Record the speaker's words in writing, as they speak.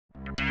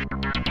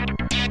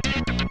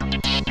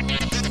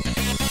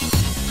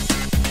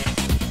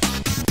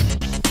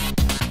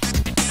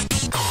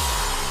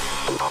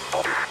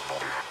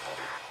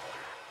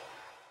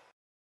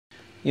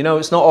You know,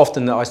 it's not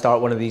often that I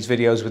start one of these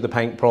videos with a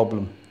paint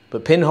problem,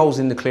 but pinholes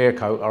in the clear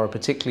coat are a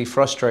particularly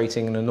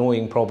frustrating and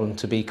annoying problem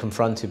to be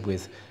confronted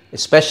with,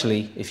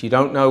 especially if you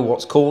don't know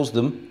what's caused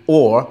them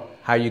or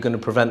how you're going to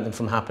prevent them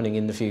from happening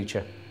in the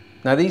future.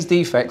 Now, these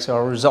defects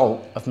are a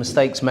result of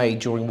mistakes made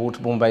during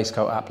waterborne base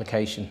coat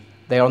application.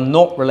 They are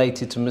not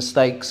related to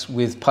mistakes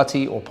with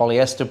putty or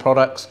polyester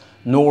products,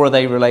 nor are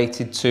they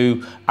related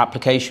to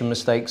application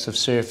mistakes of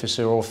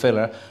surfacer or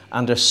filler,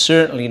 and are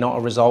certainly not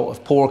a result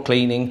of poor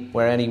cleaning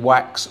where any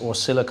wax or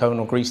silicone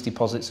or grease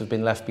deposits have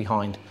been left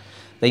behind.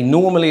 They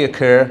normally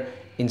occur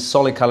in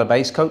solid colour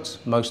base coats,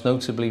 most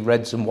notably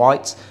reds and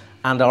whites,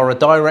 and are a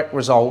direct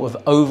result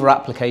of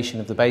over-application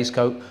of the base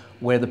coat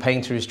where the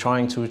painter is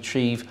trying to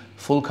achieve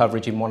full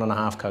coverage in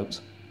 1.5 coats.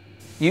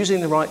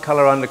 Using the right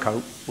colour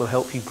undercoat will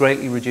help you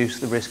greatly reduce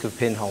the risk of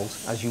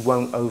pinholes, as you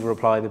won't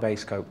over-apply the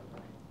base coat.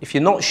 If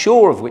you're not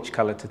sure of which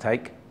colour to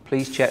take,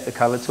 please check the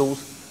colour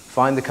tools,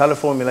 find the colour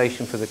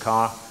formulation for the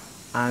car,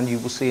 and you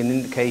will see an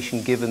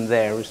indication given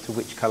there as to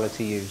which colour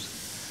to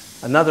use.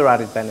 Another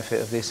added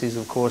benefit of this is,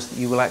 of course, that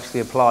you will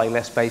actually apply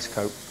less base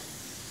coat.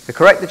 The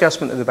correct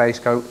adjustment of the base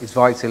coat is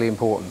vitally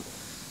important.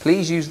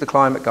 Please use the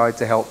climate guide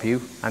to help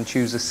you and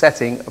choose a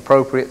setting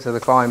appropriate to the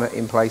climate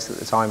in place at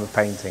the time of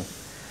painting.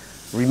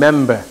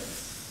 Remember,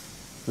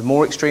 the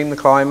more extreme the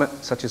climate,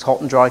 such as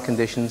hot and dry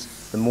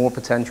conditions, the more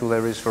potential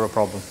there is for a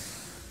problem.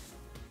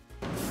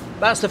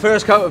 That's the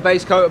first coat of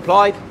base coat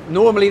applied.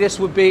 Normally this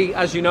would be,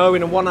 as you know,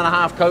 in a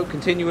 1.5 coat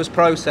continuous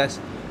process.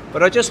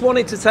 But I just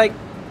wanted to take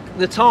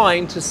the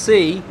time to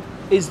see,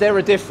 is there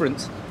a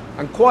difference?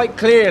 And quite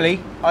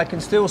clearly, I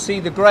can still see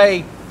the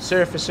grey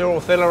surfacer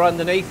or filler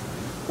underneath,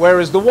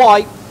 whereas the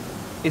white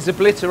is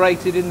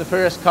obliterated in the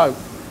first coat.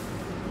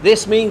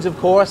 This means, of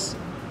course,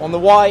 on the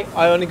white,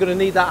 I'm only going to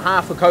need that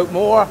half a coat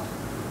more.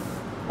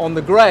 On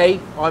the grey,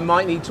 I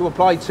might need to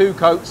apply 2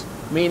 coats,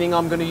 meaning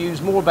I'm going to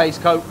use more base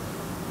coat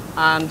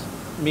and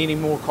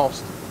meaning more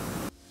cost.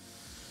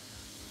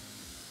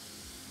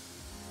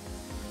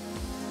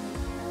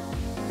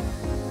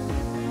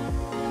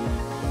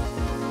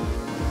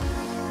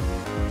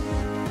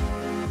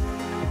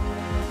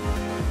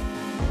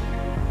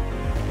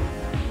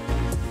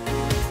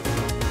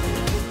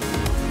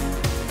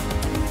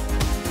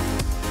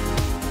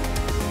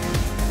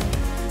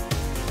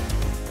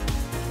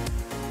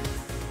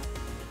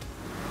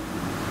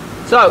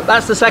 So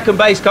that's the second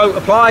base coat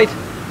applied,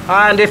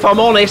 and if I'm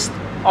honest,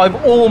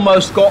 I've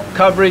almost got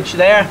coverage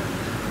there,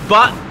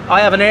 but I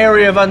have an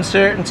area of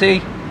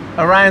uncertainty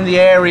around the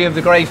area of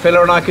the grey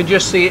filler, and I can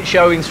just see it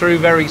showing through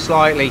very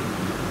slightly.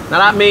 Now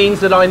that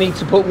means that I need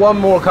to put one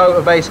more coat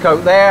of base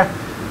coat there,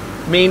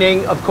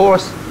 meaning, of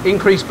course,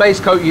 increased base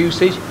coat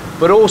usage,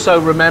 but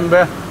also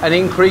remember an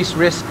increased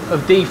risk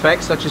of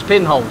defects such as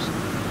pinholes.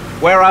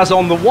 Whereas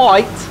on the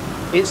white,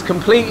 it's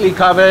completely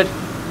covered,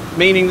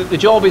 meaning that the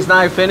job is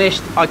now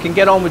finished. I can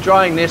get on with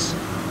drying this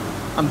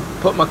and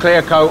put my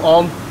clear coat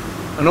on,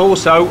 and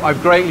also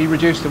I've greatly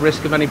reduced the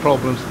risk of any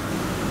problems.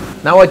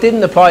 Now, I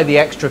didn't apply the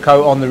extra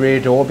coat on the rear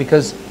door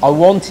because I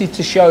wanted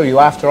to show you,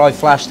 after I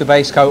flashed the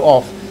base coat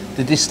off,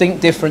 the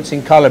distinct difference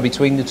in colour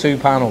between the 2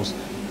 panels.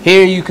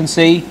 Here you can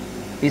see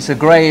it's a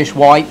greyish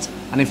white,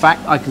 and in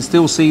fact I can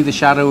still see the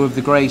shadow of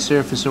the grey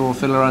surfacer or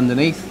filler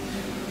underneath.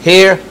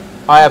 Here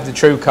I have the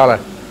true colour.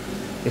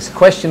 It's a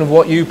question of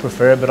what you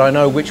prefer, but I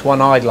know which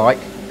one I'd like,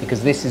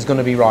 because this is going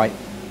to be right.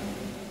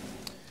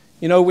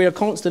 You know, we are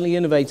constantly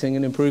innovating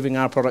and improving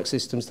our product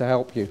systems to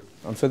help you.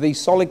 And for these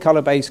solid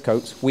colour base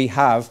coats, we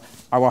have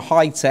our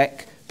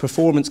high-tech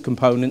performance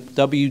component,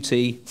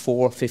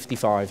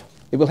 WT455.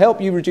 It will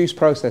help you reduce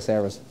process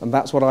errors, and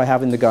that's what I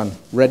have in the gun,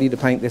 ready to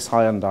paint this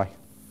Hyundai.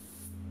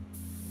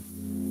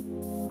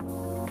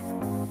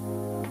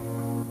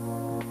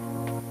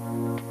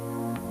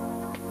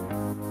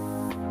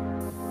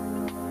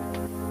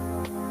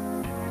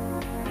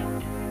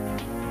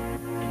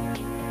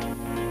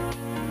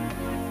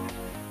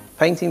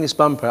 Painting this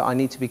bumper, I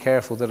need to be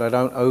careful that I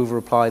don't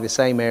over-apply the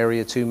same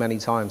area too many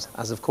times,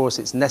 as of course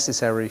it's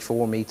necessary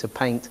for me to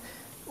paint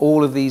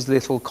all of these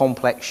little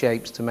complex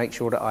shapes to make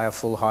sure that I have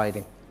full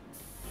hiding.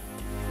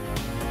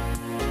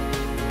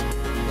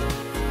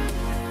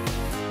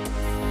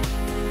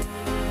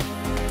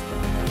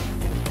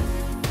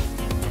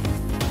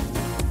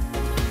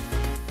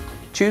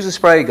 Choose a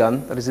spray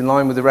gun that is in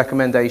line with the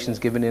recommendations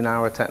given in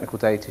our technical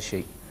data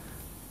sheet.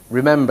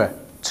 Remember,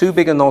 too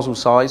big a nozzle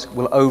size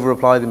will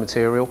over-apply the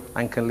material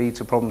and can lead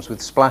to problems with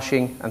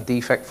splashing and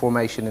defect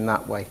formation in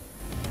that way.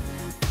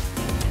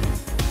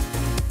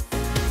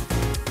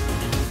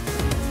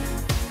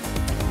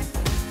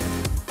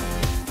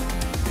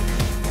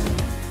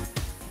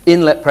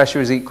 Inlet pressure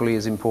is equally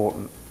as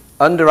important.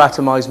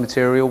 Under-atomized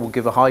material will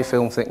give a high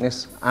film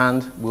thickness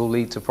and will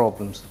lead to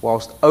problems,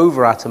 whilst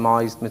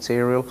over-atomized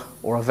material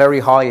or a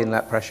very high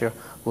inlet pressure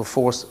will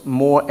force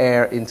more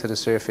air into the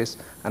surface,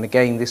 and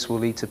again this will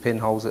lead to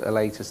pinholes at a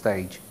later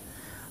stage.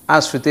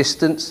 As for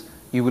distance,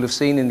 you will have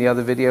seen in the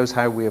other videos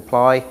how we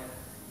apply.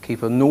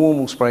 Keep a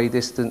normal spray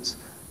distance,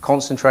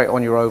 concentrate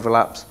on your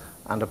overlaps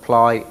and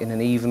apply in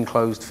an even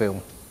closed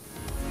film.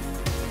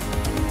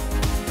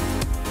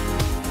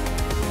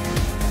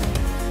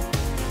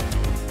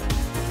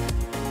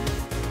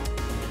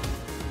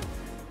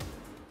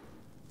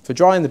 For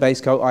drying the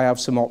base coat, I have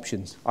some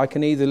options. I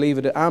can either leave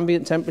it at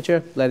ambient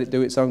temperature, let it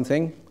do its own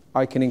thing.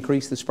 I can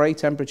increase the spray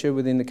temperature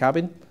within the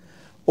cabin.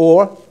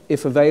 Or,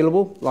 if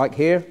available, like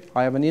here,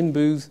 I have an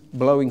in-booth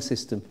blowing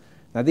system.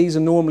 Now these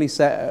are normally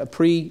set at a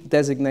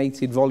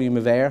pre-designated volume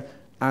of air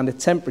and a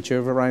temperature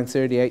of around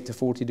 38 to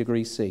 40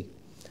 degrees C.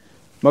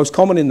 Most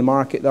common in the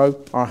market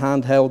though are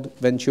handheld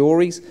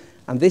Venturis,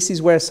 and this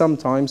is where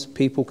sometimes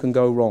people can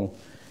go wrong.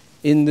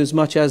 In as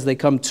much as they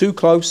come too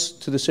close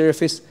to the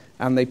surface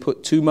and they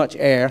put too much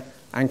air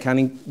and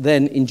can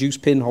then induce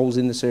pinholes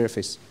in the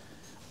surface.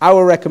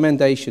 Our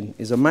recommendation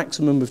is a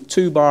maximum of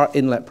 2 bar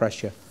inlet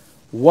pressure,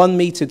 1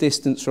 meter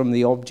distance from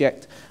the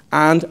object,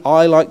 and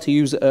I like to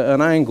use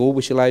an angle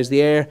which allows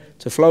the air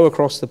to flow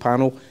across the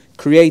panel,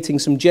 creating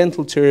some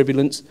gentle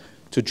turbulence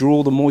to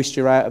draw the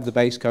moisture out of the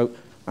base coat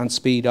and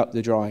speed up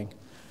the drying.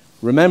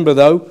 Remember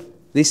though,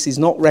 this is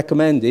not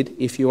recommended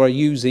if you are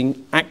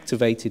using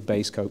activated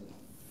base coat.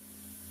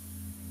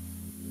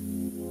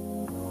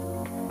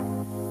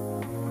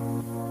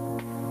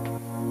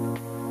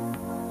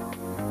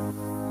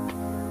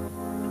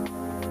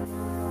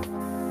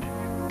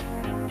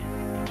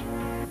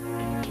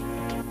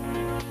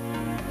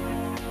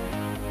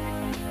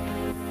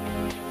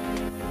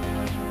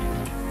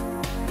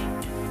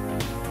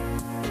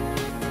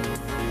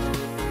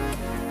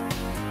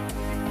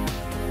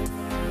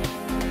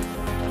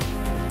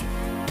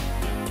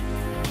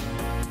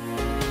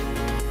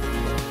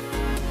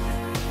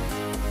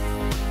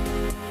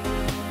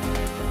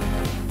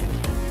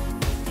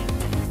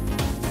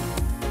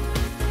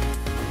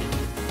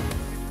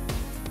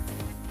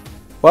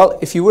 Well,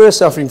 if you were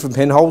suffering from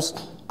pinholes,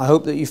 I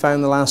hope that you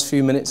found the last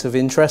few minutes of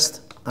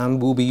interest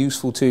and will be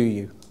useful to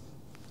you.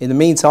 In the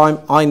meantime,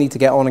 I need to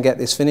get on and get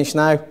this finished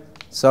now.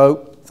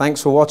 So,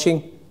 thanks for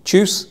watching.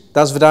 Tschüss,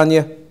 das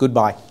vidanya,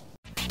 goodbye.